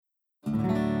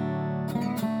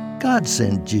God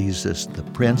sent Jesus, the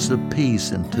Prince of Peace,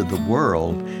 into the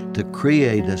world to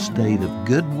create a state of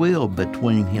goodwill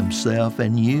between himself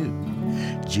and you.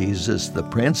 Jesus, the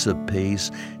Prince of Peace,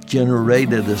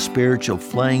 generated a spiritual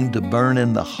flame to burn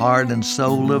in the heart and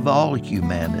soul of all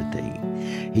humanity.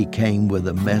 He came with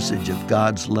a message of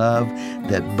God's love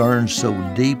that burns so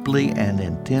deeply and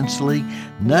intensely,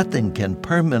 nothing can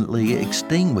permanently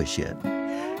extinguish it.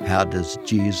 How does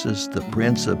Jesus, the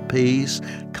Prince of Peace,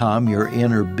 calm your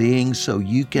inner being so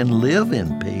you can live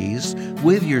in peace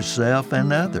with yourself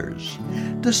and others?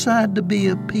 Decide to be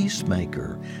a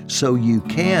peacemaker so you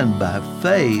can, by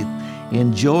faith,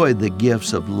 enjoy the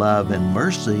gifts of love and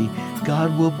mercy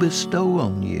God will bestow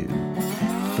on you.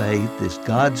 Faith is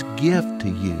God's gift to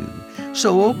you,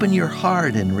 so open your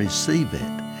heart and receive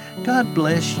it. God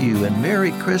bless you and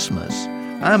Merry Christmas.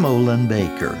 I'm Olin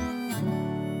Baker.